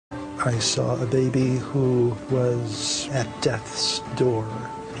I saw a baby who was at death's door.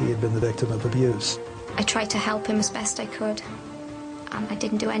 He had been the victim of abuse. I tried to help him as best I could. I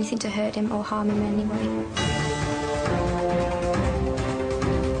didn't do anything to hurt him or harm him in any way.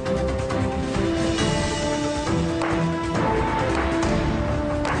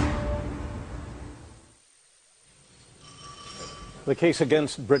 The case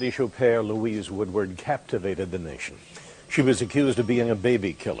against British au pair Louise Woodward captivated the nation. She was accused of being a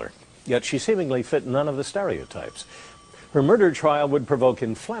baby killer, yet she seemingly fit none of the stereotypes. Her murder trial would provoke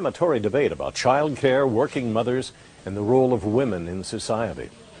inflammatory debate about child care, working mothers, and the role of women in society.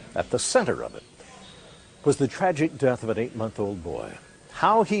 At the center of it was the tragic death of an 8-month-old boy.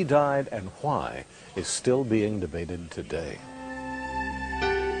 How he died and why is still being debated today.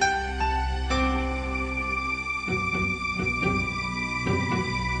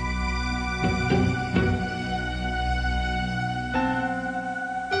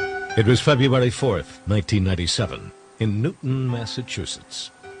 It was February 4th, 1997, in Newton,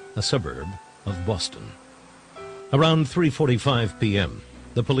 Massachusetts, a suburb of Boston. Around 3:45 p.m.,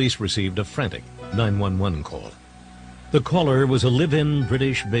 the police received a frantic 911 call. The caller was a live-in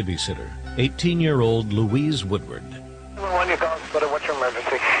British babysitter, 18-year-old Louise Woodward. What's your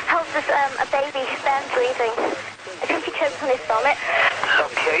emergency? Help, there's a baby, he's barely breathing. I think he choked on his vomit.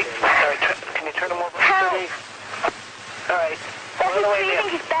 Okay. All right, can you turn him over? Help! All right. He's breathing,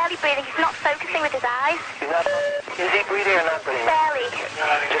 he's barely breathing, he's not focusing with his eyes. Is he breathing or not breathing? Barely.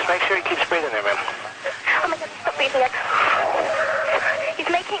 Just make sure he keeps breathing there, ma'am. Oh my God, stop breathing. He's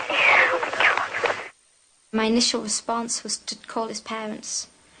making... Oh my God. My initial response was to call his parents.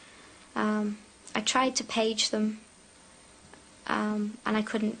 I tried to page them, and I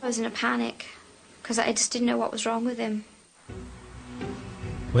couldn't. I was in a panic, because I just didn't know what was wrong with him.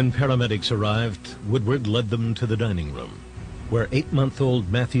 When paramedics arrived, Woodward led them to the dining room, where 8-month-old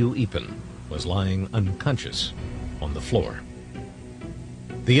Matthew Eapen was lying unconscious on the floor.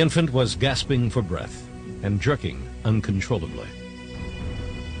 The infant was gasping for breath and jerking uncontrollably.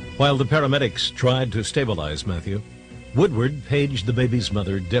 While the paramedics tried to stabilize Matthew, Woodward paged the baby's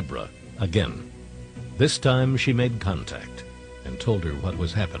mother, Deborah, again. This time she made contact and told her what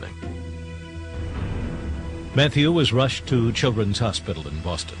was happening. Matthew was rushed to Children's Hospital in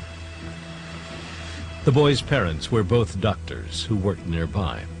Boston. The boy's parents were both doctors who worked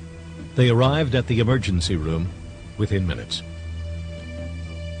nearby. They arrived at the emergency room within minutes.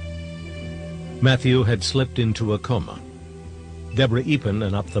 Matthew had slipped into a coma. Deborah Eapen,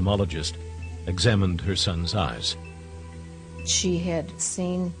 an ophthalmologist, examined her son's eyes. She had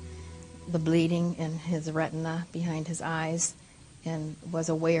seen the bleeding in his retina behind his eyes and was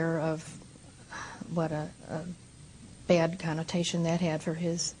aware of what a bad connotation that had for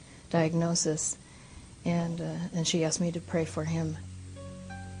his diagnosis. And she asked me to pray for him.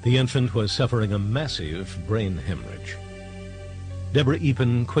 The infant was suffering a massive brain hemorrhage. Deborah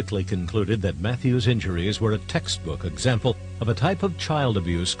Eapen quickly concluded that Matthew's injuries were a textbook example of a type of child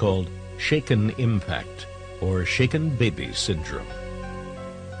abuse called shaken impact, or shaken baby syndrome.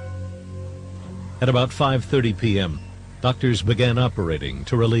 At about 5:30 p.m., doctors began operating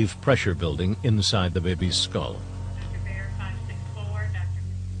to relieve pressure building inside the baby's skull.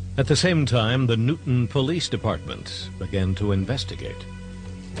 At the same time, the Newton Police Department began to investigate.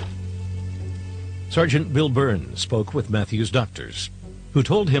 Sergeant Bill Byrne spoke with Matthew's doctors, who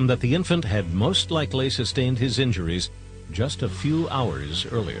told him that the infant had most likely sustained his injuries just a few hours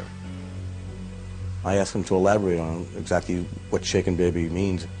earlier. I asked him to elaborate on exactly what shaken baby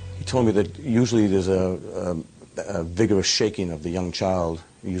means. He told me that usually there's a vigorous shaking of the young child,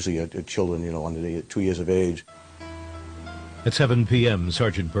 usually children, under 2 years of age. At 7 p.m.,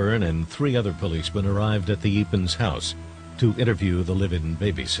 Sergeant Byrne and 3 other policemen arrived at the Eapen's house to interview the live-in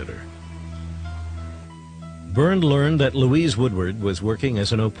babysitter. Byrne learned that Louise Woodward was working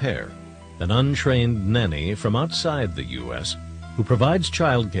as an au pair, an untrained nanny from outside the U.S. who provides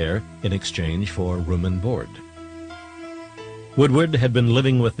child care in exchange for room and board. Woodward had been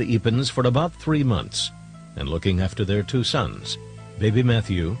living with the Eapens for about 3 months and looking after their 2 sons, baby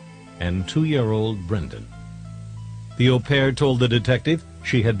Matthew and 2-year-old Brendan. The au pair told the detective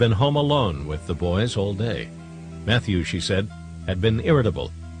she had been home alone with the boys all day. Matthew, she said, had been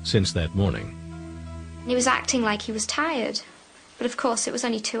irritable since that morning. He was acting like he was tired, but of course it was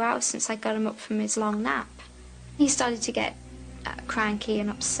only 2 hours since I got him up from his long nap. He started to get cranky and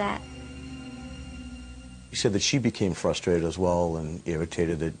upset. He said that she became frustrated as well and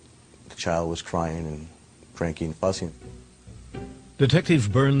irritated that the child was crying and cranky and fussy.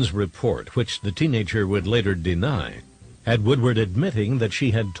 Detective Byrne's report, which the teenager would later deny, had Woodward admitting that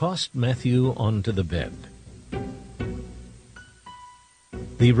she had tossed Matthew onto the bed.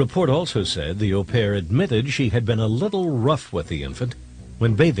 The report also said the au pair admitted she had been a little rough with the infant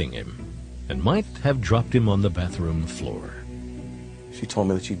when bathing him and might have dropped him on the bathroom floor. She told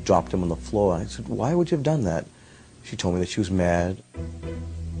me that she dropped him on the floor. I said, why would you have done that? She told me that she was mad.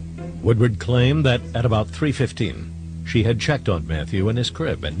 Woodward claimed that at about 3:15, she had checked on Matthew in his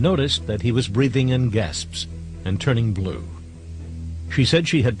crib and noticed that he was breathing in gasps and turning blue. She said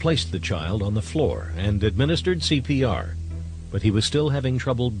she had placed the child on the floor and administered CPR, but he was still having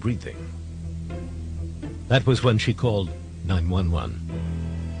trouble breathing. That was when she called 911.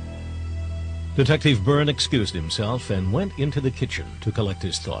 Detective Byrne excused himself and went into the kitchen to collect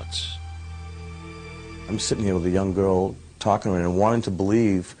his thoughts. I'm sitting here with a young girl talking to her and wanting to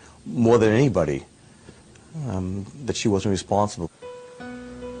believe more than anybody that she wasn't responsible.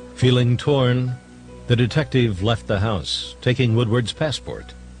 Feeling torn, the detective left the house, taking Woodward's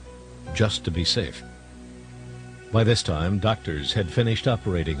passport, just to be safe. By this time, doctors had finished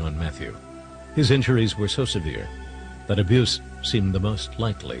operating on Matthew. His injuries were so severe that abuse seemed the most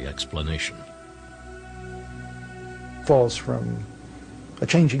likely explanation. Falls from a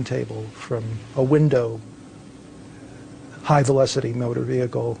changing table, from a window, high-velocity motor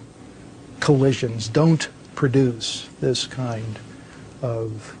vehicle collisions don't produce this kind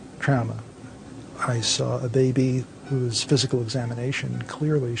of trauma. I saw a baby whose physical examination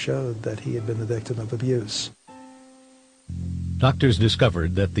clearly showed that he had been the victim of abuse. Doctors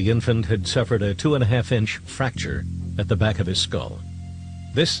discovered that the infant had suffered a 2.5-inch fracture at the back of his skull.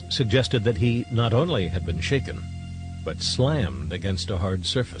 This suggested that he not only had been shaken, but slammed against a hard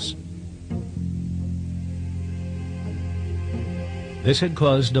surface. This had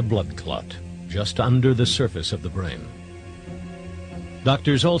caused a blood clot just under the surface of the brain.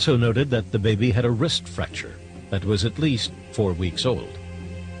 Doctors also noted that the baby had a wrist fracture that was at least 4 weeks old.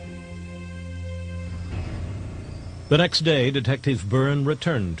 The next day, Detective Byrne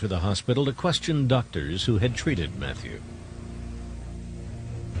returned to the hospital to question doctors who had treated Matthew.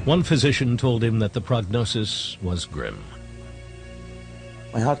 One physician told him that the prognosis was grim.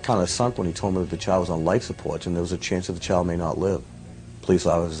 My heart kind of sunk when he told me that the child was on life support and there was a chance that the child may not live. Police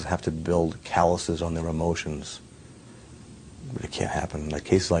officers have to build calluses on their emotions. But it can't happen. In a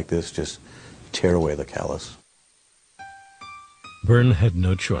case like this, just tear away the callus. Byrne had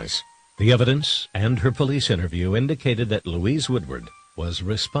no choice. The evidence and her police interview indicated that Louise Woodward was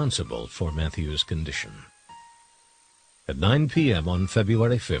responsible for Matthew's condition. At 9 p.m. on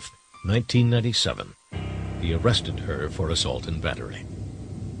February 5th, 1997, he arrested her for assault and battery.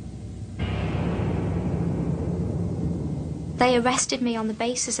 They arrested me on the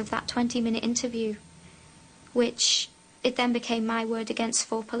basis of that 20-minute interview, which it then became my word against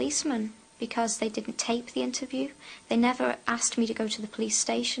 4 policemen because they didn't tape the interview. They never asked me to go to the police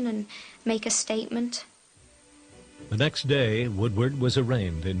station and make a statement. The next day, Woodward was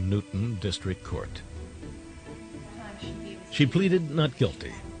arraigned in Newton District Court. She pleaded not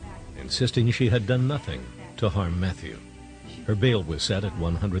guilty, insisting she had done nothing to harm Matthew. Her bail was set at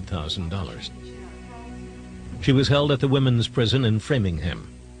 $100,000. She was held at the women's prison in Framingham,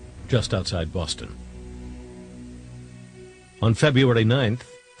 just outside Boston. On February 9th,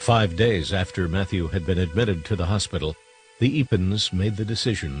 5 days after Matthew had been admitted to the hospital, the Epens made the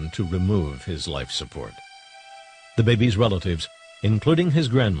decision to remove his life support. The baby's relatives, including his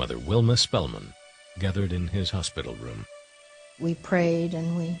grandmother, Wilma Spellman, gathered in his hospital room. We prayed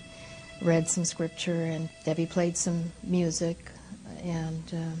and we read some scripture, and Debbie played some music, and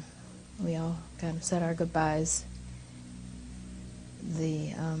we all kind of said our goodbyes.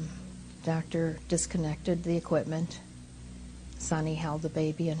 The doctor disconnected the equipment. Sonny held the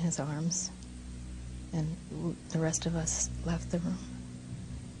baby in his arms, and the rest of us left the room.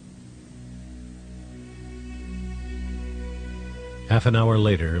 Half an hour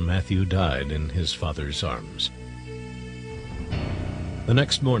later, Matthew died in his father's arms. The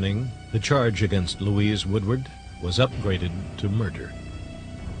next morning, the charge against Louise Woodward was upgraded to murder.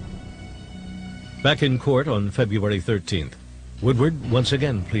 Back in court on February 13th, Woodward once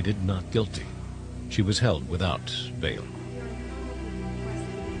again pleaded not guilty. She was held without bail.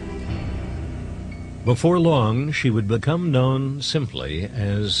 Before long, she would become known simply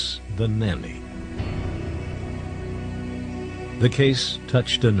as the nanny. The case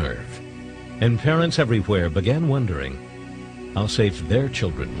touched a nerve, and parents everywhere began wondering how safe their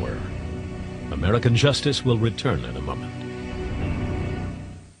children were. American justice will return in a moment.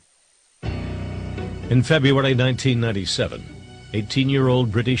 In February 1997,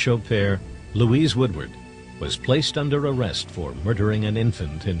 18-year-old British au pair Louise Woodward was placed under arrest for murdering an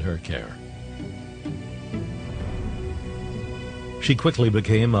infant in her care. She quickly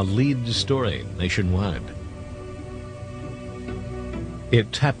became a lead story nationwide.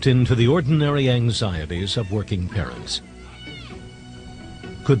 It tapped into the ordinary anxieties of working parents.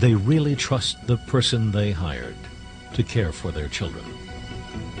 Could they really trust the person they hired to care for their children?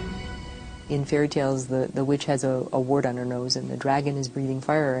 In fairy tales, the witch has a wart on her nose and the dragon is breathing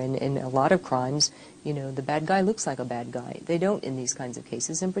fire. And in a lot of crimes, you know, the bad guy looks like a bad guy. They don't in these kinds of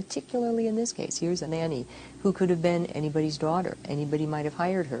cases, and particularly in this case. Here's a nanny who could have been anybody's daughter. Anybody might have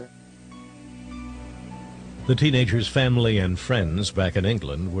hired her. The teenager's family and friends back in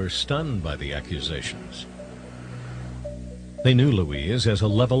England were stunned by the accusations. They knew Louise as a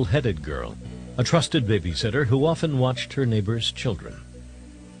level-headed girl, a trusted babysitter who often watched her neighbors' children.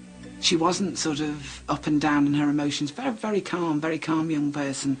 She wasn't sort of up and down in her emotions, very calm young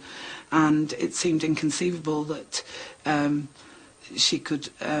person, and it seemed inconceivable that she could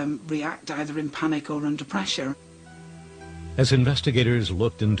react either in panic or under pressure. As investigators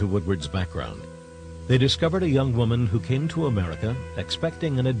looked into Woodward's background, they discovered a young woman who came to America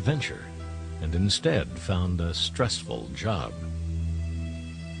expecting an adventure and instead found a stressful job.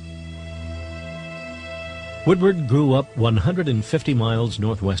 Woodward grew up 150 miles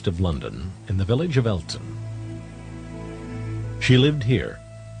northwest of London in the village of Elton. She lived here,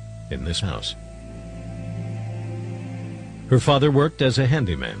 in this house. Her father worked as a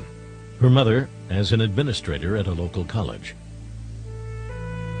handyman, her mother as an administrator at a local college.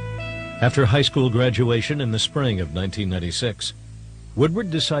 After high school graduation in the spring of 1996, Woodward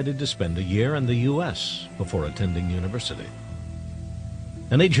decided to spend a year in the U.S. before attending university.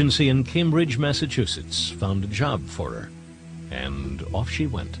 An agency in Cambridge, Massachusetts found a job for her, and off she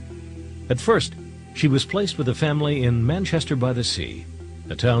went. At first, she was placed with a family in Manchester-by-the-Sea,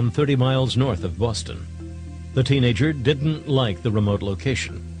 a town 30 miles north of Boston. The teenager didn't like the remote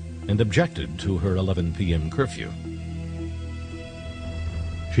location and objected to her 11 p.m. curfew.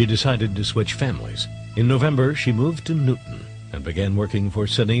 She decided to switch families. In November, she moved to Newton and began working for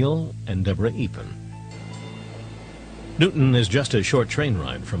Sunil and Deborah Epen. Newton is just a short train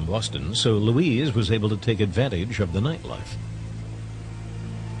ride from Boston, so Louise was able to take advantage of the nightlife.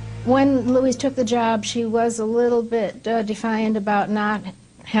 When Louise took the job, she was a little bit defiant about not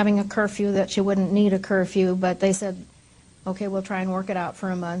having a curfew, that she wouldn't need a curfew, but they said, okay, we'll try and work it out for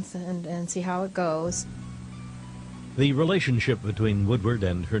a month and see how it goes. The relationship between Woodward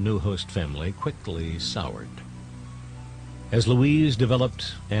and her new host family quickly soured. As Louise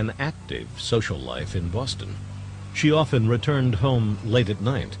developed an active social life in Boston, she often returned home late at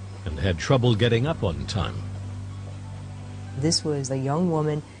night and had trouble getting up on time. This was a young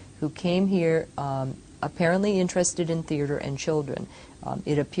woman who came here apparently interested in theater and children.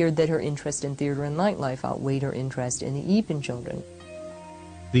 It appeared that her interest in theater and nightlife outweighed her interest in the Epen children.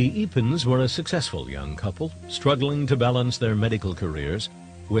 The Epens were a successful young couple, struggling to balance their medical careers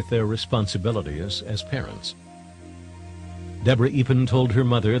with their responsibilities as parents. Deborah Epen told her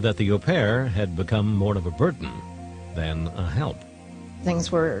mother that the au pair had become more of a burden than a help.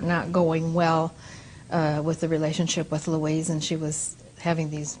 Things were not going well with the relationship with Louise, and she was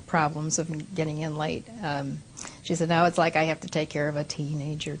having these problems of getting in late. She said, now it's like I have to take care of a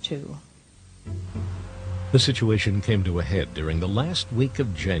teenager too. The situation came to a head during the last week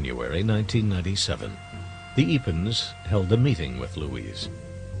of January 1997. The Epens held a meeting with Louise.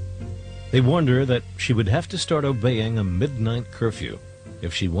 They warned her that she would have to start obeying a midnight curfew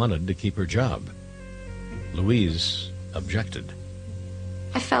if she wanted to keep her job. Louise objected.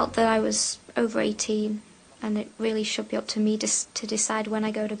 I felt that I was over 18 and it really should be up to me to decide when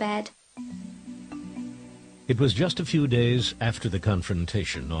I go to bed. It was just a few days after the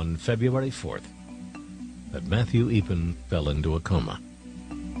confrontation on February 4th that Matthew Epen fell into a coma.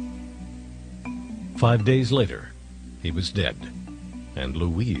 5 days later, he was dead, and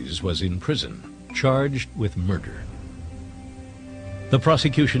Louise was in prison, charged with murder. The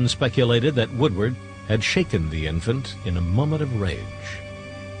prosecution speculated that Woodward had shaken the infant in a moment of rage.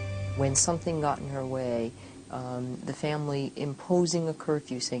 When something got in her way, the family imposing a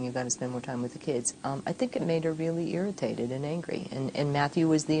curfew, saying you've got to spend more time with the kids, I think it made her really irritated and angry, and Matthew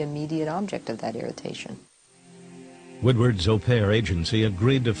was the immediate object of that irritation. Woodward's au pair agency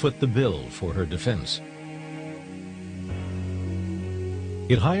agreed to foot the bill for her defense.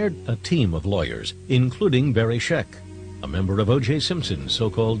 It hired a team of lawyers, including Barry Scheck, a member of O.J. Simpson's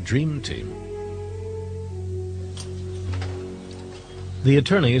so-called Dream Team. The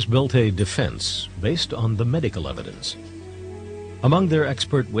attorneys built a defense based on the medical evidence. Among their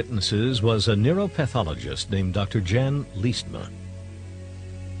expert witnesses was a neuropathologist named Dr. Jan Liestma.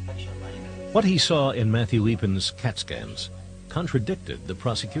 What he saw in Matthew Epen's CAT scans contradicted the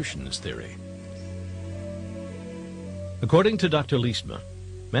prosecution's theory. According to Dr. Liestma,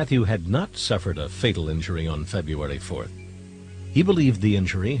 Matthew had not suffered a fatal injury on February 4th. He believed the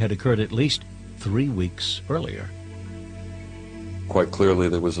injury had occurred at least 3 weeks earlier. Quite clearly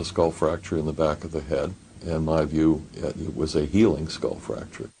there was a skull fracture in the back of the head. In my view, it was a healing skull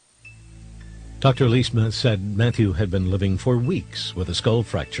fracture. Dr. Liesma said Matthew had been living for weeks with a skull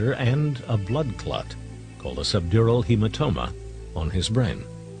fracture and a blood clot, called a subdural hematoma, on his brain.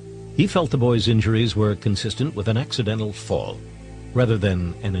 He felt the boy's injuries were consistent with an accidental fall, rather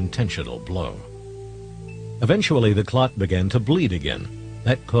than an intentional blow. Eventually, the clot began to bleed again.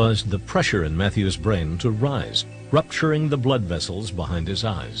 That caused the pressure in Matthew's brain to rise, rupturing the blood vessels behind his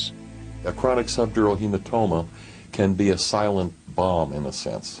eyes. A chronic subdural hematoma can be a silent bomb, in a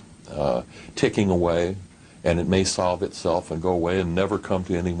sense, ticking away, and it may solve itself and go away and never come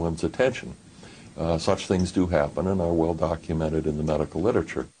to anyone's attention. Such things do happen and are well documented in the medical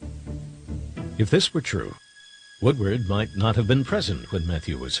literature. If this were true, Woodward might not have been present when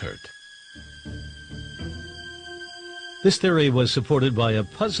Matthew was hurt. This theory was supported by a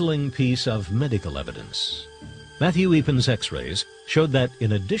puzzling piece of medical evidence. Matthew Eapen's x-rays showed that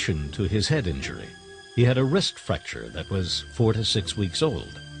in addition to his head injury, he had a wrist fracture that was 4 to 6 weeks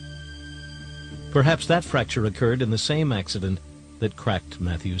old. Perhaps that fracture occurred in the same accident that cracked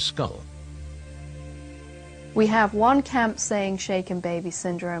Matthew's skull. We have one camp saying shaken baby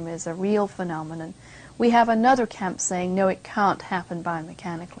syndrome is a real phenomenon. We have another camp saying, no, it can't happen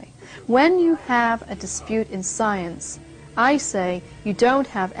biomechanically. When you have a dispute in science, I say you don't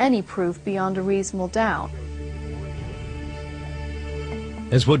have any proof beyond a reasonable doubt.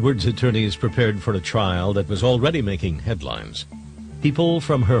 As Woodward's attorneys prepared for a trial that was already making headlines, people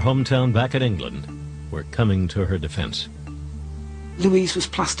from her hometown back in England were coming to her defense. Louise was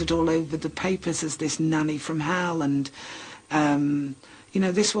plastered all over the papers as this nanny from hell, and, you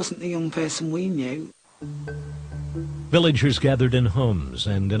know, this wasn't the young person we knew. Villagers gathered in homes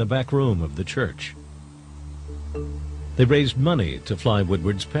and in a back room of the church. They raised money to fly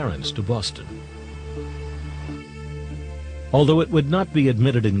Woodward's parents to Boston. Although it would not be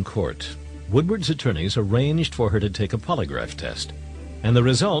admitted in court, Woodward's attorneys arranged for her to take a polygraph test, and the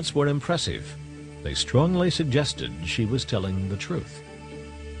results were impressive. They strongly suggested she was telling the truth.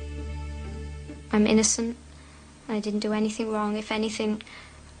 I'm innocent. I didn't do anything wrong. If anything,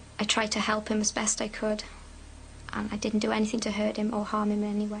 I tried to help him as best I could, and I didn't do anything to hurt him or harm him in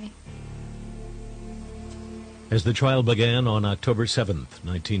any way. As the trial began on October 7th,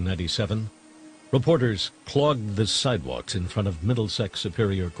 1997, reporters clogged the sidewalks in front of Middlesex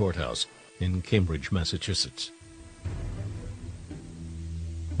Superior Courthouse in Cambridge, Massachusetts.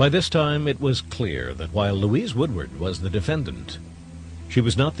 By this time, it was clear that while Louise Woodward was the defendant, she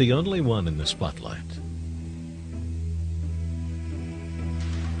was not the only one in the spotlight.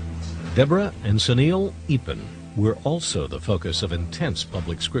 Deborah and Sunil Eapen were also the focus of intense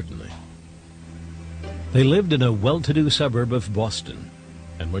public scrutiny. They lived in a well-to-do suburb of Boston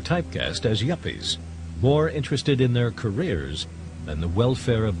and were typecast as yuppies, more interested in their careers than the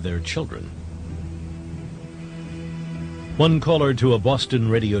welfare of their children. One caller to a Boston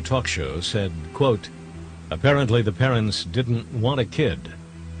radio talk show said, quote, "Apparently the parents didn't want a kid.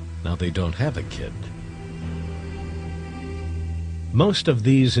 Now they don't have a kid." Most of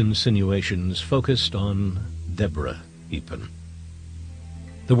these insinuations focused on Deborah Eapen.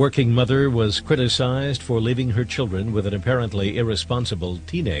 The working mother was criticized for leaving her children with an apparently irresponsible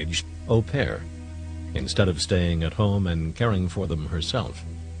teenage au pair, instead of staying at home and caring for them herself.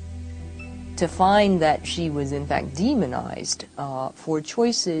 To find that she was in fact demonized for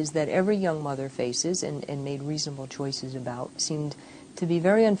choices that every young mother faces and made reasonable choices about seemed to be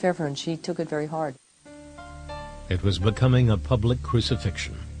very unfair for her, and she took it very hard. It was becoming a public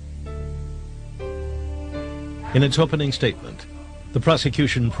crucifixion. In its opening statement, the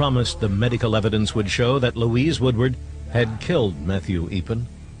prosecution promised the medical evidence would show that Louise Woodward had killed Matthew Eapen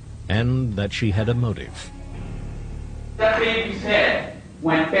and that she had a motive. That baby's head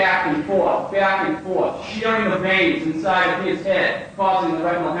went back and forth, shearing the veins inside of his head, causing the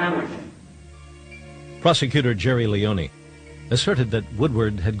retinal hemorrhaging. Prosecutor Jerry Leone asserted that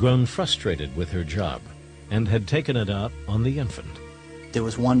Woodward had grown frustrated with her job and had taken it out on the infant. There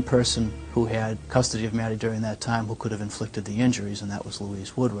was one person who had custody of Maddie during that time who could have inflicted the injuries, and that was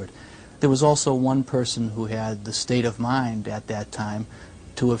Louise Woodward. There was also one person who had the state of mind at that time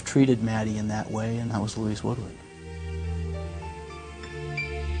to have treated Maddie in that way, and that was Louise Woodward.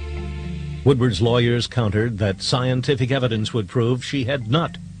 Woodward's lawyers countered that scientific evidence would prove she had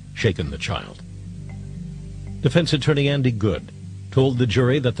not shaken the child. Defense attorney Andy Good told the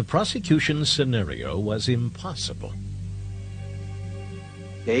jury that the prosecution's scenario was impossible.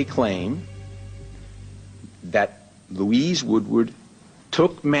 They claim that Louise Woodward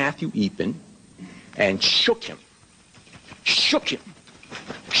took Matthew Eapen and shook him shook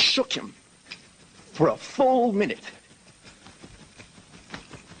him for a full minute.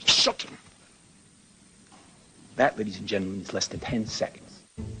 Shook him. That, ladies and gentlemen, is less than 10 seconds.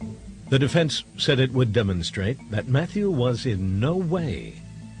 The defense said it would demonstrate that Matthew was in no way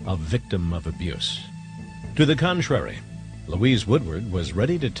a victim of abuse. To the contrary, Louise Woodward was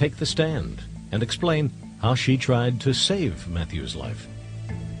ready to take the stand and explain how she tried to save Matthew's life.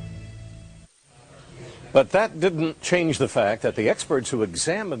 But that didn't change the fact that the experts who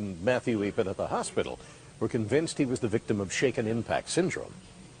examined Matthew Eapen at the hospital were convinced he was the victim of shaken impact syndrome.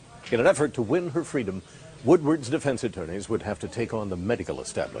 In an effort to win her freedom, Woodward's defense attorneys would have to take on the medical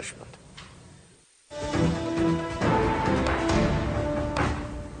establishment.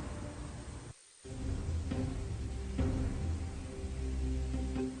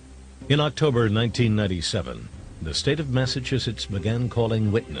 In October 1997, the state of Massachusetts began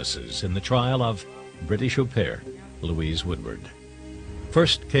calling witnesses in the trial of British au pair Louise Woodward.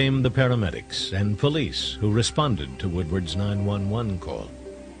 First came the paramedics and police who responded to Woodward's 911 call.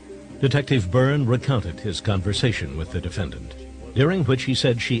 Detective Byrne recounted his conversation with the defendant, during which he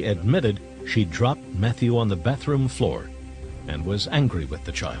said she admitted she dropped Matthew on the bathroom floor and was angry with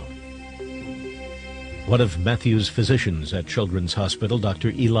the child. One of Matthew's physicians at Children's Hospital, Dr.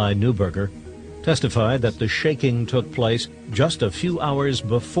 Eli Newberger, testified that the shaking took place just a few hours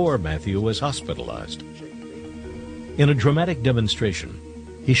before Matthew was hospitalized. In a dramatic demonstration,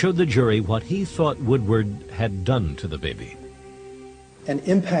 he showed the jury what he thought Woodward had done to the baby. An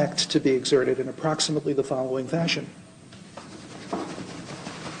impact to be exerted in approximately the following fashion.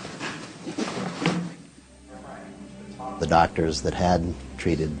 The doctors that had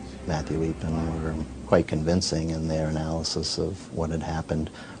treated Matthew Eapen were quite convincing in their analysis of what had happened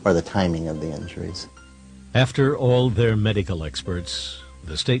or the timing of the injuries. After all their medical experts,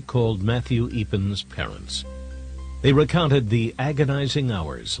 the state called Matthew Eapen's parents. They recounted the agonizing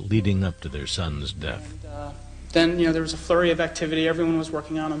hours leading up to their son's death. Then, there was a flurry of activity. Everyone was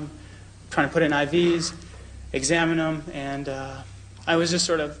working on him, trying to put in IVs, examine him, and I was just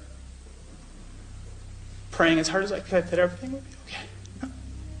sort of praying as hard as I could that everything would be okay.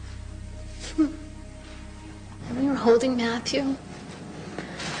 And we were holding Matthew,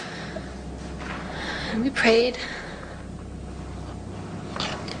 and we prayed.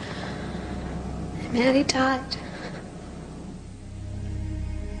 And Maddie died.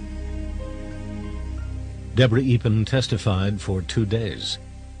 Deborah Eapen testified for 2 days.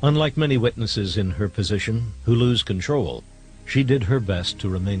 Unlike many witnesses in her position who lose control, she did her best to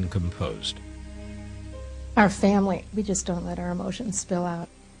remain composed. Our family, we just don't let our emotions spill out.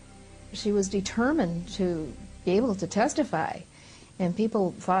 She was determined to be able to testify, and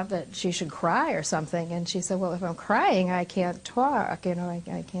people thought that she should cry or something, and she said, well, if I'm crying, I can't talk, I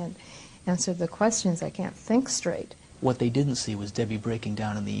can't answer the questions, I can't think straight. What they didn't see was Debbie breaking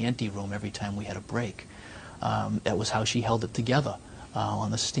down in the ante room every time we had a break. That was how she held it together on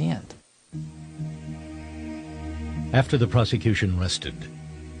the stand. After the prosecution rested,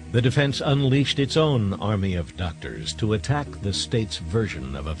 the defense unleashed its own army of doctors to attack the state's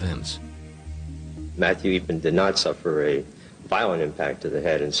version of events. Matthew Eapen did not suffer a violent impact to the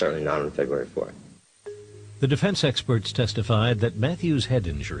head, and certainly not on February 4th. The defense experts testified that Matthew's head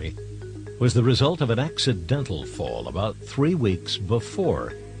injury was the result of an accidental fall about 3 weeks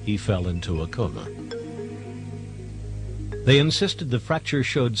before he fell into a coma. They insisted the fracture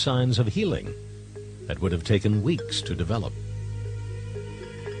showed signs of healing that would have taken weeks to develop.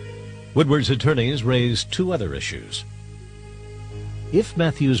 Woodward's attorneys raised 2 other issues. If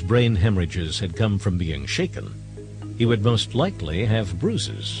Matthew's brain hemorrhages had come from being shaken, he would most likely have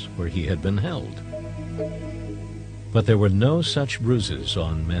bruises where he had been held. But there were no such bruises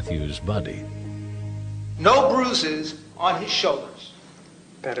on Matthew's body. No bruises on his shoulders.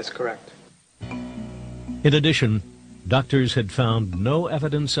 That is correct. In addition, doctors had found no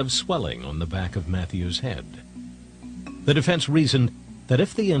evidence of swelling on the back of Matthew's head. The defense reasoned that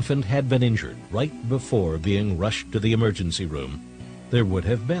if the infant had been injured right before being rushed to the emergency room, there would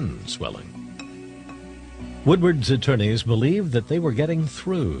have been swelling. Woodward's attorneys believed that they were getting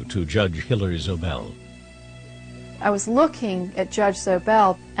through to Judge Hillary Zobel. I was looking at Judge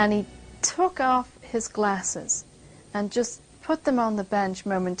Zobel, and he took off his glasses and just put them on the bench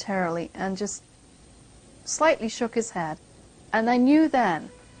momentarily and just slightly shook his head. And I knew then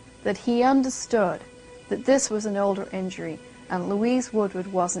that he understood that this was an older injury and Louise Woodward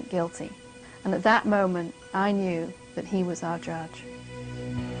wasn't guilty. And at that moment, I knew that he was our judge.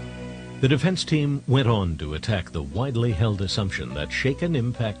 The defense team went on to attack the widely held assumption that shaken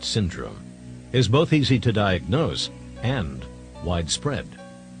impact syndrome is both easy to diagnose and widespread.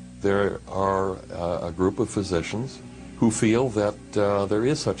 There are a group of physicians who feel that there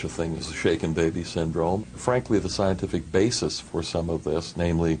is such a thing as a shaken baby syndrome. Frankly, the scientific basis for some of this,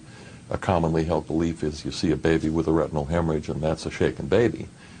 namely a commonly held belief, is you see a baby with a retinal hemorrhage and that's a shaken baby.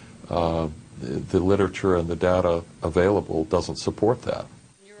 The literature and the data available doesn't support that.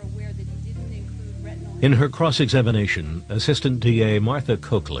 In her cross-examination, Assistant DA Martha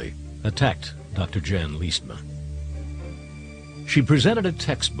Coakley attacked Dr. Jan Liestma. She presented a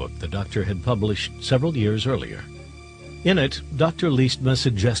textbook the doctor had published several years earlier. In it, Dr. Liestma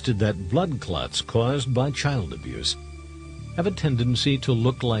suggested that blood clots caused by child abuse have a tendency to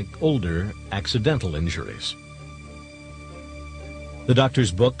look like older accidental injuries. The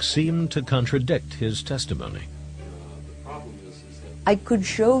doctor's book seemed to contradict his testimony. I could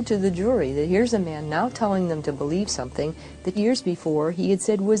show to the jury that here's a man now telling them to believe something that years before he had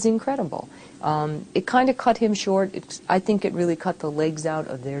said was incredible. It kind of cut him short. I think it really cut the legs out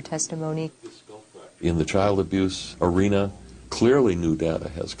of their testimony. In the child abuse arena, clearly new data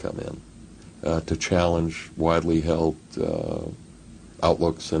has come in to challenge widely held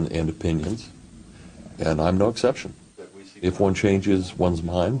outlooks and opinions, and I'm no exception. If one changes one's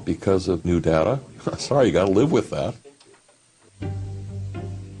mind because of new data, sorry, you got to live with that.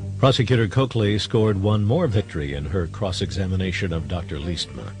 Prosecutor Coakley scored one more victory in her cross-examination of Dr.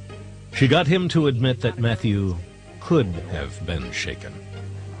 Liestma. She got him to admit that Matthew could have been shaken.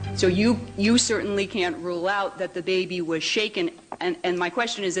 So you certainly can't rule out that the baby was shaken, and my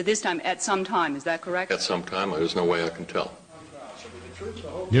question is at this time, at some time, is that correct? At some time, there's no way I can tell.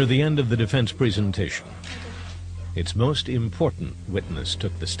 Near the end of the defense presentation, its most important witness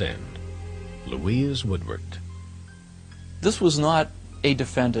took the stand, Louise Woodward. This was not a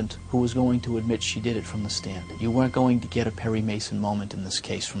defendant who was going to admit she did it from the stand. You weren't going to get a Perry Mason moment in this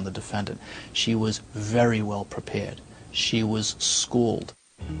case from the defendant. She was very well prepared. She was schooled.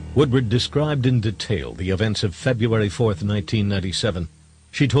 Woodward described in detail the events of February 4th, 1997.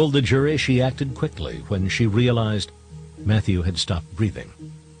 She told the jury she acted quickly when she realized Matthew had stopped breathing.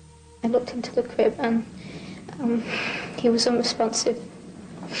 I looked into the crib and he was unresponsive.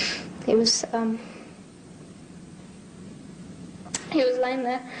 He was lying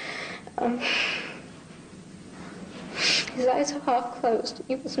there. His eyes were half closed.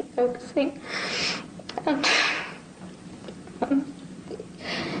 He wasn't focusing. And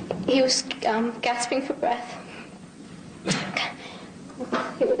he was gasping for breath.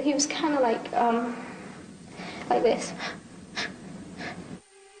 He was kind of like this.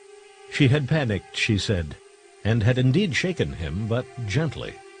 She had panicked, she said, and had indeed shaken him, but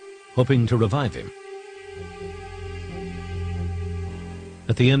gently, hoping to revive him.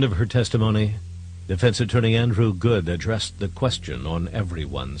 At the end of her testimony, defense attorney Andrew Good addressed the question on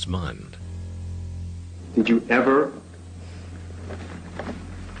everyone's mind. Did you ever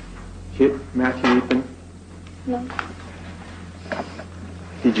hit Matthew Eaton? No.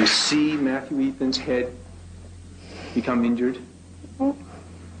 Did you see Matthew Eaton's head become injured? No.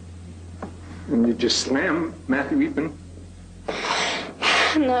 And you just slam Matthew Eaton?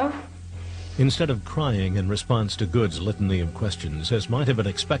 No. Instead of crying in response to Good's litany of questions, as might have been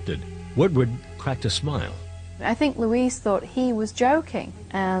expected, Woodward cracked a smile. I think Louise thought he was joking,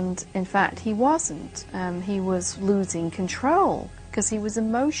 and in fact he wasn't. He was losing control because he was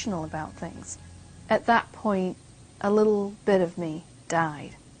emotional about things. At that point, a little bit of me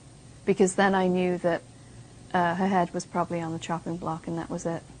died, because then I knew that her head was probably on the chopping block, and that was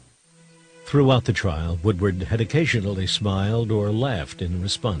it. Throughout the trial, Woodward had occasionally smiled or laughed in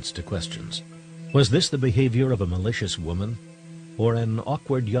response to questions. Was this the behavior of a malicious woman or an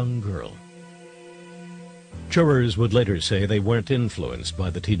awkward young girl? Jurors would later say they weren't influenced by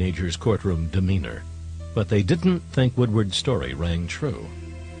the teenager's courtroom demeanor, but they didn't think Woodward's story rang true.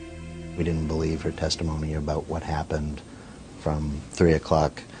 We didn't believe her testimony about what happened from 3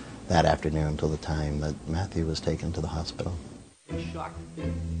 o'clock that afternoon until the time that Matthew was taken to the hospital.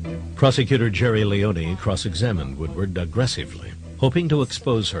 Prosecutor Jerry Leone cross-examined Woodward aggressively, hoping to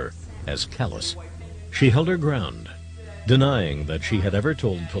expose her as callous. She held her ground, denying that she had ever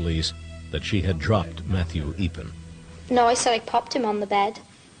told police that she had dropped Matthew Eapen. No, I said I popped him on the bed.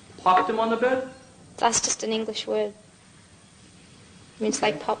 Popped him on the bed? That's just an English word. It means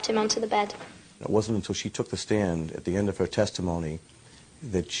like popped him onto the bed. It wasn't until she took the stand at the end of her testimony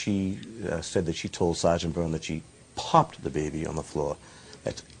that she said that she told Sergeant Byrne that she popped the baby on the floor.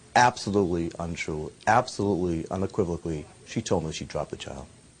 That's absolutely untrue. Absolutely, unequivocally, she told me that she dropped the child.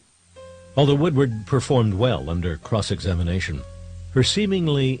 Although Woodward performed well under cross-examination, her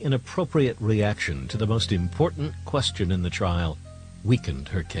seemingly inappropriate reaction to the most important question in the trial weakened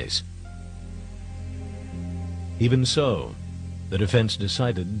her case. Even so, the defense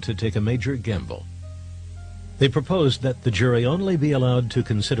decided to take a major gamble. They proposed that the jury only be allowed to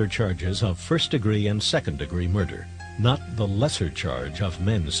consider charges of first-degree and second-degree murder, not the lesser charge of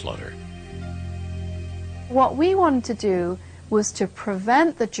manslaughter. What we wanted to do was to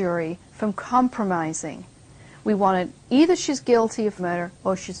prevent the jury from compromising. We wanted either she's guilty of murder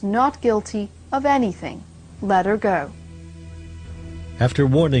or she's not guilty of anything. Let her go. After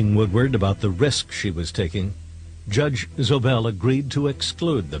warning Woodward about the risk she was taking, Judge Zobel agreed to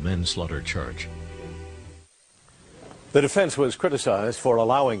exclude the manslaughter charge. The defense was criticized for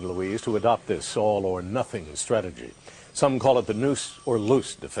allowing Louise to adopt this all-or-nothing strategy. Some call it the noose or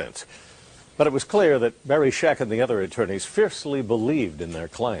loose defense. But it was clear that Barry Scheck and the other attorneys fiercely believed in their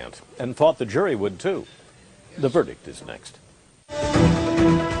client and thought the jury would too. The verdict is next.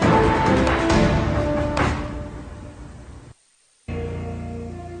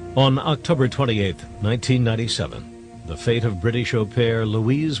 On October 28, 1997, the fate of British au pair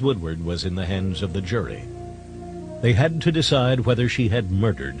Louise Woodward was in the hands of the jury. They had to decide whether she had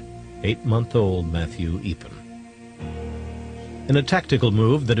murdered 8-month-old Matthew Eapen. In a tactical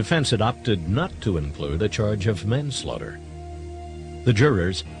move, the defense had opted not to include a charge of manslaughter. The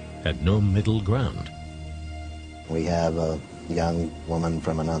jurors had no middle ground. We have a young woman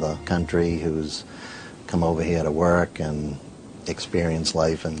from another country who's come over here to work and experience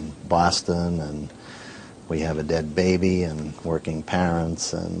life in Boston, and we have a dead baby and working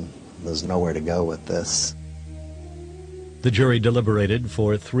parents, and there's nowhere to go with this. The jury deliberated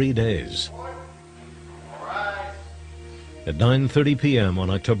for 3 days. At 9:30 p.m.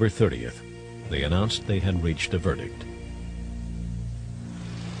 on October 30th, they announced they had reached a verdict.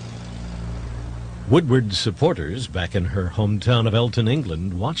 Woodward's supporters back in her hometown of Elton,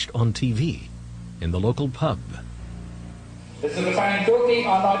 England, watched on TV in the local pub. Is the defendant guilty or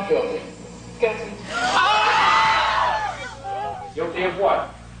not guilty? Guilty. Guilty of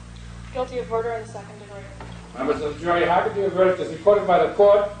what? Guilty of murder in the second degree. Members of the jury, happy to your verdict as reported by the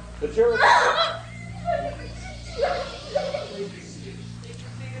court. The jury...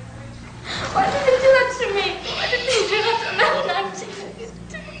 Why did they do that to me? Why did they do that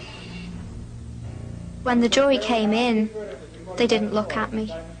to me? When the jury came in, they didn't look at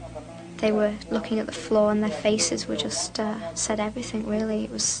me. They were looking at the floor and their faces were just said everything, really.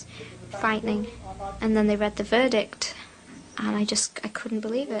 It was frightening. And then they read the verdict and I couldn't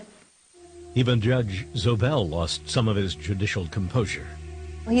believe it. Even Judge Zobel lost some of his judicial composure.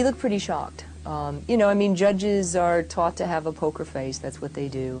 Well, he looked pretty shocked. Judges are taught to have a poker face. That's what they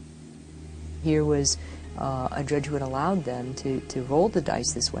do. Here was a judge who had allowed them to roll the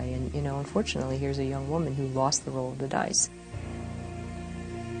dice this way. And, unfortunately, here's a young woman who lost the roll of the dice.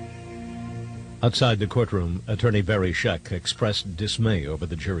 Outside the courtroom, Attorney Barry Scheck expressed dismay over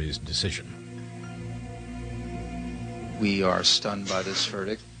the jury's decision. We are stunned by this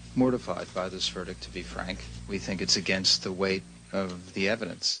verdict, mortified by this verdict, to be frank. We think it's against the weight of the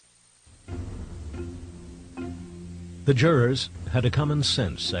evidence. The jurors had a common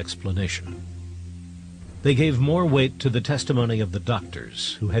sense explanation. They gave more weight to the testimony of the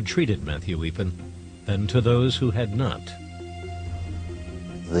doctors who had treated Matthew Eapen than to those who had not.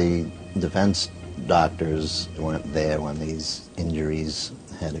 The defense doctors weren't there when these injuries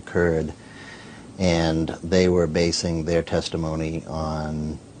had occurred, and they were basing their testimony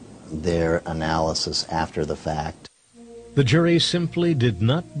on their analysis after the fact. The jury simply did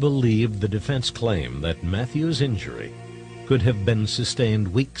not believe the defense claim that Matthew's injury could have been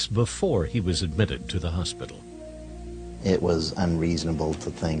sustained weeks before he was admitted to the hospital. It was unreasonable to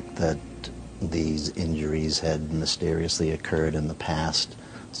think that these injuries had mysteriously occurred in the past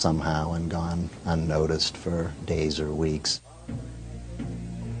somehow and gone unnoticed for days or weeks.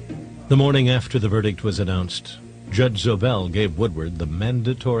 The morning after the verdict was announced, Judge Zobel gave Woodward the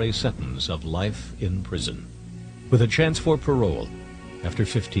mandatory sentence of life in prison, with a chance for parole after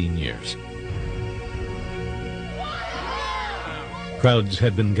 15 years. Crowds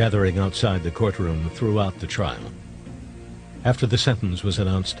had been gathering outside the courtroom throughout the trial. After the sentence was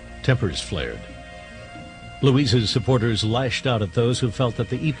announced, tempers flared. Louise's supporters lashed out at those who felt that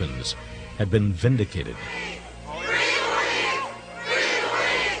the Eapens had been vindicated.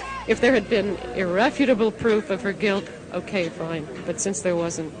 If there had been irrefutable proof of her guilt, okay, fine. But since there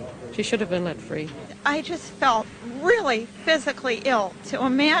wasn't, she should have been let free. I just felt really physically ill to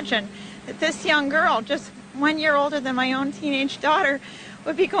imagine that this young girl, just 1 year older than my own teenage daughter,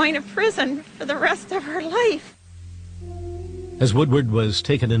 would be going to prison for the rest of her life. As Woodward was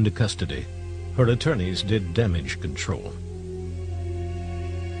taken into custody, her attorneys did damage control.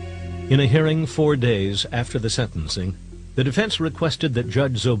 In a hearing 4 days after the sentencing, the defense requested that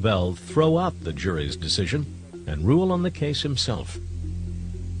Judge Zobel throw out the jury's decision and rule on the case himself.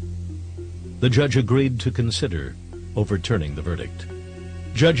 the judge agreed to consider overturning the verdict.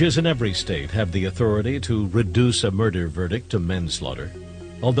 Judges in every state have the authority to reduce a murder verdict to manslaughter,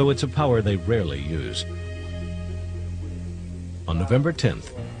 although it's a power they rarely use. On November 10th,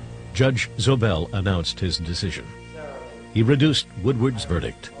 Judge Zobel announced his decision. He reduced Woodward's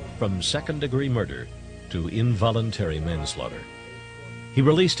verdict from second-degree murder to involuntary manslaughter. He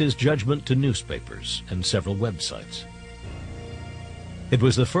released his judgment to newspapers and several websites. It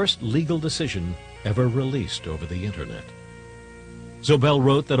was the first legal decision ever released over the internet. Zobel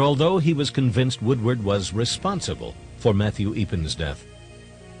wrote that although he was convinced Woodward was responsible for Matthew Eapen's death,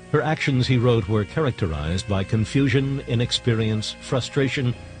 her actions, he wrote, were characterized by confusion, inexperience,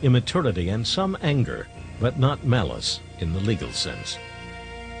 frustration, immaturity, and some anger, but not malice in the legal sense.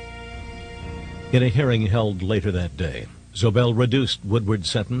 In a hearing held later that day, Zobel reduced Woodward's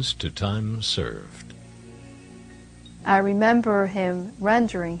sentence to time served. I remember him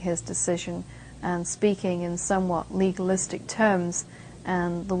rendering his decision and speaking in somewhat legalistic terms,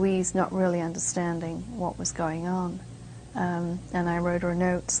 and Louise not really understanding what was going on. And I wrote her a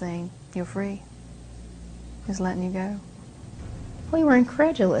note saying, "You're free. He's letting you go." We were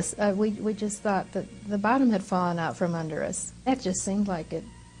incredulous. We just thought that the bottom had fallen out from under us. That just seemed like it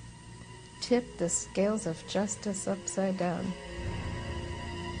tipped the scales of justice upside down.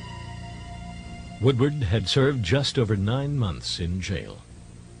 Woodward had served just over 9 months in jail.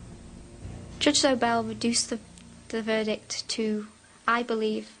 Judge Zobel reduced the verdict to, I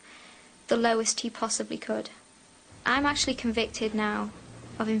believe, the lowest he possibly could. I'm actually convicted now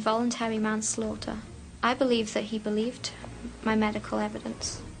of involuntary manslaughter. I believe that he believed my medical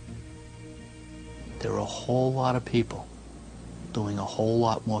evidence. There are a whole lot of people doing a whole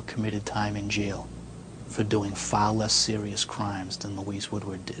lot more committed time in jail for doing far less serious crimes than Louise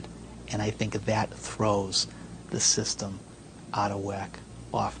Woodward did. And I think that throws the system out of whack,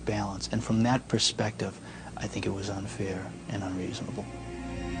 off balance. And from that perspective, I think it was unfair and unreasonable.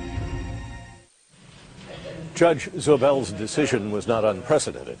 Judge Zobel's decision was not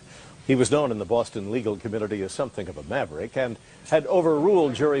unprecedented. He was known in the Boston legal community as something of a maverick and had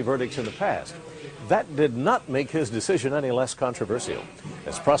overruled jury verdicts in the past. That did not make his decision any less controversial,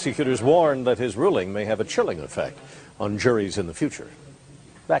 as prosecutors warned that his ruling may have a chilling effect on juries in the future.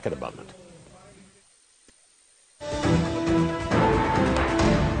 Back in a moment.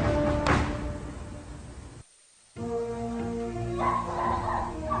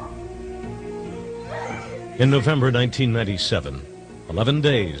 In November 1997, 11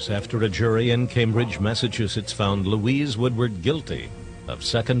 days after a jury in Cambridge, Massachusetts found Louise Woodward guilty of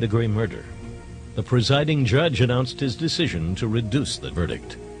second-degree murder, the presiding judge announced his decision to reduce the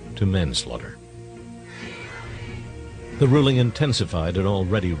verdict to manslaughter. The ruling intensified an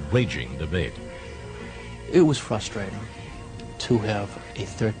already raging debate. It was frustrating to have a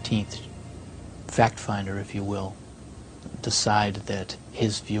 13th fact finder, if you will, decide that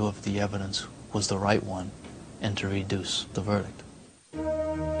his view of the evidence was the right one and to reduce the verdict.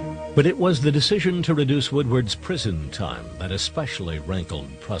 But it was the decision to reduce Woodward's prison time that especially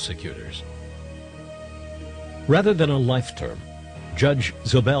rankled prosecutors. Rather than a life term, Judge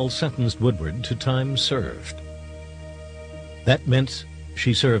Zobel sentenced Woodward to time served. That meant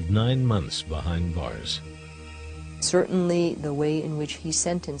she served 9 months behind bars. Certainly the way in which he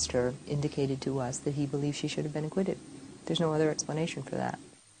sentenced her indicated to us that he believed she should have been acquitted. There's no other explanation for that.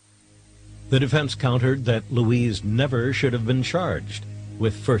 The defense countered that Louise never should have been charged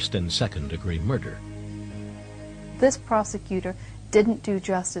with first and second-degree murder. This prosecutor didn't do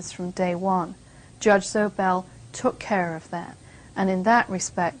justice from day one. Judge Zobel took care of that. And in that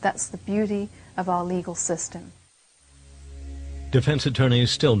respect, that's the beauty of our legal system. Defense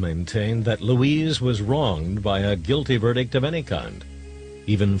attorneys still maintained that Louise was wronged by a guilty verdict of any kind,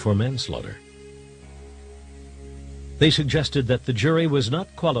 even for manslaughter. They suggested that the jury was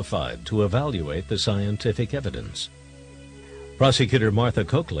not qualified to evaluate the scientific evidence. Prosecutor Martha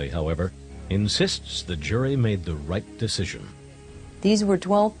Coakley, however, insists the jury made the right decision. These were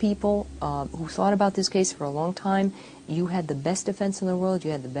 12 people who thought about this case for a long time. You had the best defense in the world.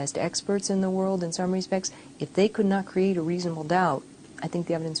 You had the best experts in the world in some respects. If they could not create a reasonable doubt, I think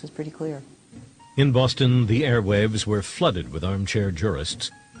the evidence was pretty clear. In Boston, the airwaves were flooded with armchair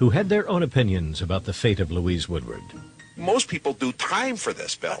jurists who had their own opinions about the fate of Louise Woodward. Most people do time for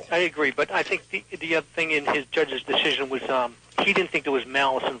this, Bill. I agree, but I think the other thing in his judge's decision was he didn't think there was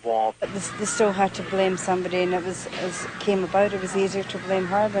malice involved. They still had to blame somebody, and as it came about, it was easier to blame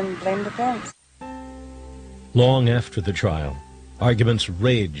her than blame the parents. Long after the trial, arguments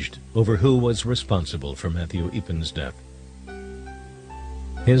raged over who was responsible for Matthew Eapen's death.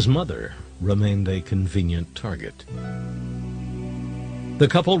 His mother remained a convenient target. The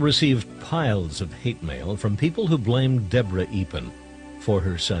couple received piles of hate mail from people who blamed Deborah Eapen for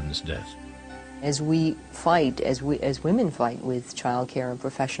her son's death. As we fight, as women fight with childcare and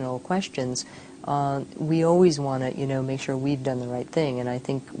professional questions, we always want to, make sure we've done the right thing. And I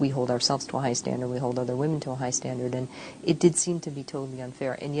think we hold ourselves to a high standard. We hold other women to a high standard. And it did seem to be totally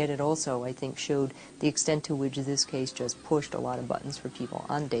unfair. And yet it also, I think, showed the extent to which this case just pushed a lot of buttons for people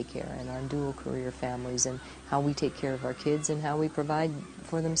on daycare and on dual career families and how we take care of our kids and how we provide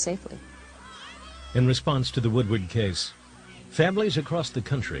for them safely. In response to the Woodward case, families across the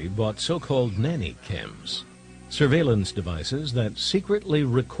country bought so-called nanny cams, surveillance devices that secretly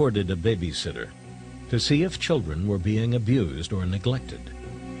recorded a babysitter to see if children were being abused or neglected.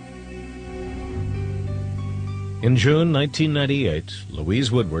 In June 1998,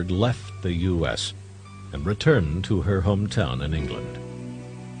 Louise Woodward left the U.S. and returned to her hometown in England.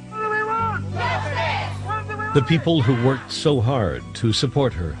 The people who worked so hard to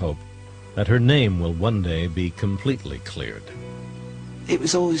support her hope that her name will one day be completely cleared. It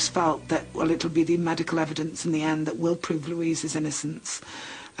was always felt that, well, it'll be the medical evidence in the end that will prove Louise's innocence.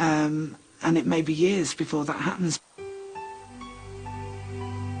 And it may be years before that happens.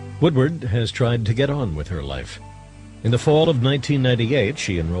 Woodward has tried to get on with her life. In the fall of 1998,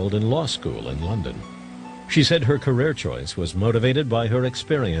 she enrolled in law school in London. She said her career choice was motivated by her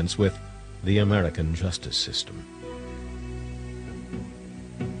experience with the American justice system.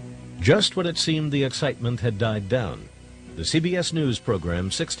 Just when it seemed the excitement had died down, the CBS News program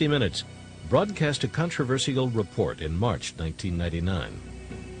 60 Minutes broadcast a controversial report in March 1999.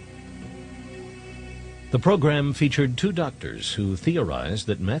 The program featured two doctors who theorized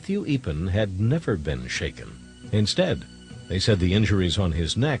that Matthew Eapen had never been shaken. Instead, they said the injuries on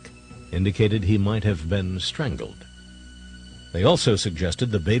his neck indicated he might have been strangled. They also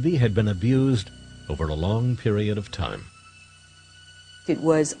suggested the baby had been abused over a long period of time. It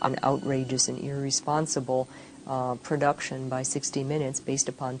was an outrageous and irresponsible production by 60 Minutes based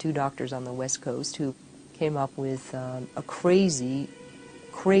upon two doctors on the West Coast who came up with a crazy,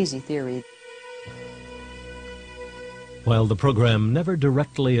 crazy theory. While the program never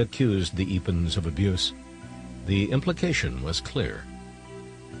directly accused the Eapens of abuse, the implication was clear.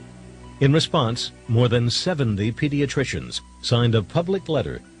 In response, more than 70 pediatricians signed a public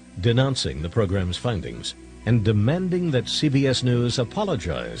letter denouncing the program's findings and demanding that CBS News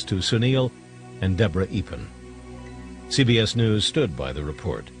apologize to Sunil and Deborah Eapen. CBS News stood by the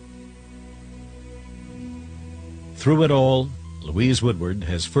report. Through it all, Louise Woodward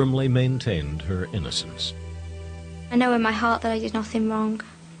has firmly maintained her innocence. I know in my heart that I did nothing wrong,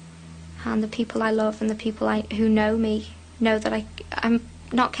 and the people I love and the people who know me know that I'm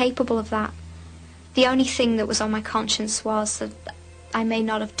not capable of that. The only thing that was on my conscience was that I may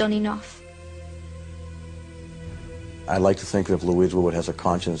not have done enough. I like to think that if Louise Woodward has a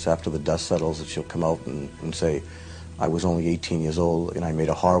conscience after the dust settles, that she'll come out and say, I was only 18 years old and I made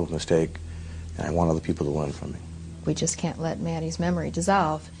a horrible mistake and I want other people to learn from me. We just can't let Maddie's memory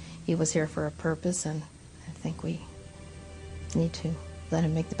dissolve. He was here for a purpose, and I think we need to let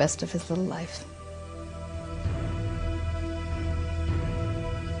him make the best of his little life.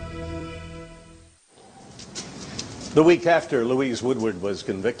 The week after Louise Woodward was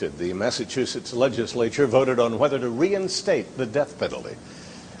convicted, the Massachusetts legislature voted on whether to reinstate the death penalty.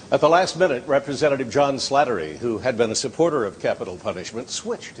 At the last minute, Representative John Slattery, who had been a supporter of capital punishment,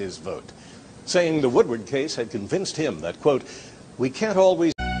 switched his vote, saying the Woodward case had convinced him that, quote, we can't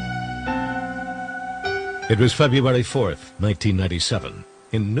always... It was February 4th, 1997,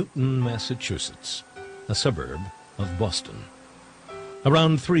 in Newton, Massachusetts, a suburb of Boston.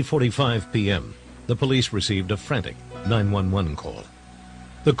 Around 3:45 p.m., the police received a frantic 911 call.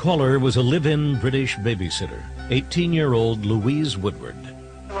 The caller was a live-in British babysitter, 18-year-old Louise Woodward.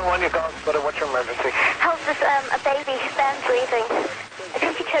 What's your emergency? Help, there's a baby, he's barely breathing. I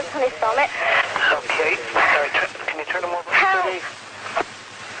think he choked on his vomit. Okay. All right, can you turn him over? Help!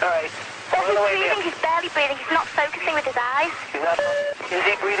 All right. He's barely breathing. He's not focusing with his eyes. He's not. Is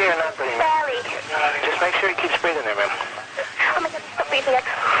he breathing or not breathing? Barely. Just make sure he keeps breathing there, ma'am. Oh my God, stop breathing.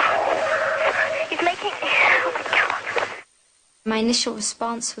 He's making... Oh my God. My initial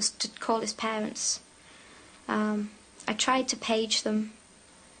response was to call his parents. I tried to page them,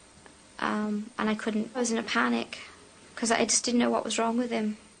 and I couldn't. I was in a panic because I just didn't know what was wrong with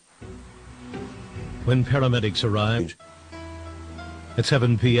him. When paramedics arrived, at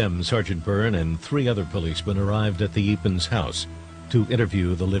 7 p.m., Sergeant Byrne and 3 other policemen arrived at the Eapens' house to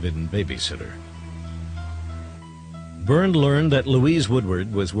interview the live-in babysitter. Byrne learned that Louise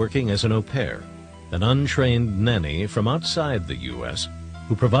Woodward was working as an au pair, an untrained nanny from outside the U.S.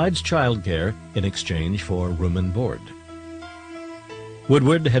 who provides childcare in exchange for room and board.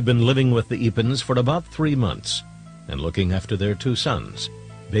 Woodward had been living with the Epens for about 3 months and looking after their 2 sons,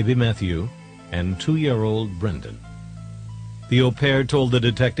 baby Matthew and 2-year-old Brendan. The au pair told the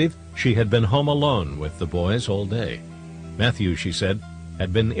detective she had been home alone with the boys all day. Matthew, she said,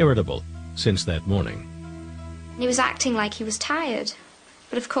 had been irritable since that morning. He was acting like he was tired,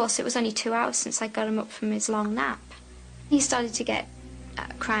 but of course it was only 2 hours since I got him up from his long nap. He started to get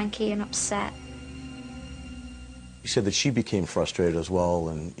cranky and upset. She said that she became frustrated as well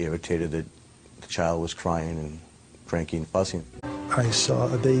and irritated that the child was crying and cranky and fussy. I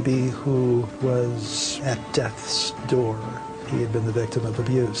saw a baby who was at death's door. He had been the victim of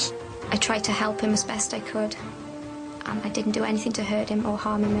abuse. I tried to help him as best I could. I didn't do anything to hurt him or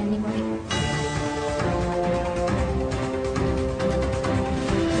harm him in any way.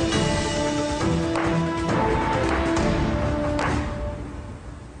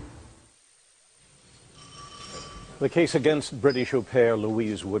 The case against British au pair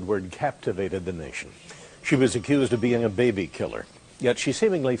Louise Woodward captivated the nation. She was accused of being a baby killer, yet she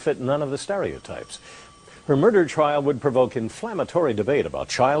seemingly fit none of the stereotypes. Her murder trial would provoke inflammatory debate about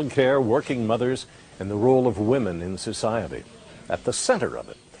child care, working mothers, and the role of women in society. At the center of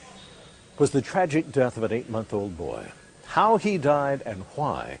it was the tragic death of an 8-month-old boy. How he died and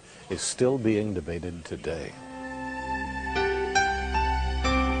why is still being debated today.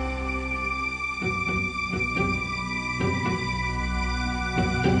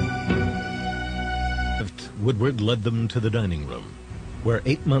 Woodward led them to the dining room, where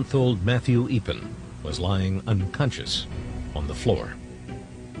 8-month-old Matthew Epen was lying unconscious on the floor.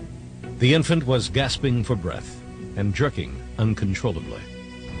 The infant was gasping for breath and jerking uncontrollably.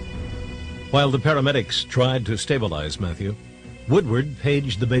 While the paramedics tried to stabilize Matthew, Woodward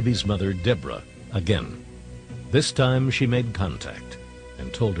paged the baby's mother, Deborah, again. This time she made contact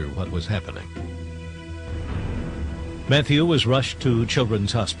and told her what was happening. Matthew was rushed to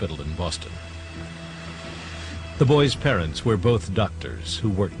Children's Hospital in Boston. The boy's parents were both doctors who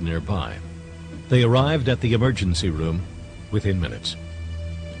worked nearby. They arrived at the emergency room within minutes.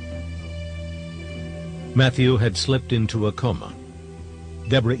 Matthew had slipped into a coma.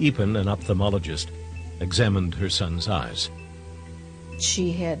 Deborah Epen, an ophthalmologist, examined her son's eyes.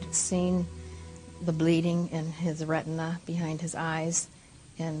 She had seen the bleeding in his retina behind his eyes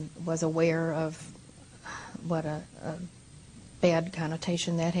and was aware of what a bad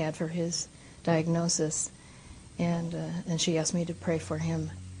connotation that had for his diagnosis. And she asked me to pray for him.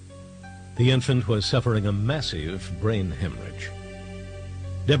 The infant was suffering a massive brain hemorrhage.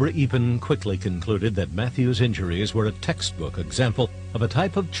 Deborah Epen quickly concluded that Matthew's injuries were a textbook example of a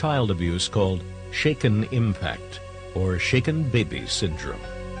type of child abuse called shaken impact, or shaken baby syndrome.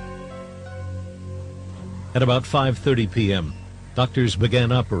 At about 5:30 p.m., doctors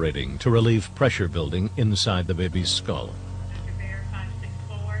began operating to relieve pressure building inside the baby's skull.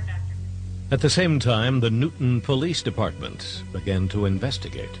 At the same time, the Newton Police Department began to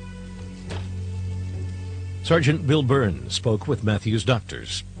investigate. Sergeant Bill Burns spoke with Matthew's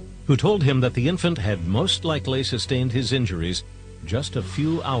doctors, who told him that the infant had most likely sustained his injuries just a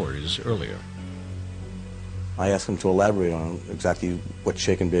few hours earlier. I asked him to elaborate on exactly what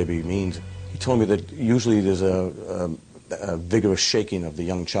shaken baby means. He told me that usually there's a vigorous shaking of the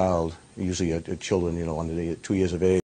young child, usually children, under 2 years of age.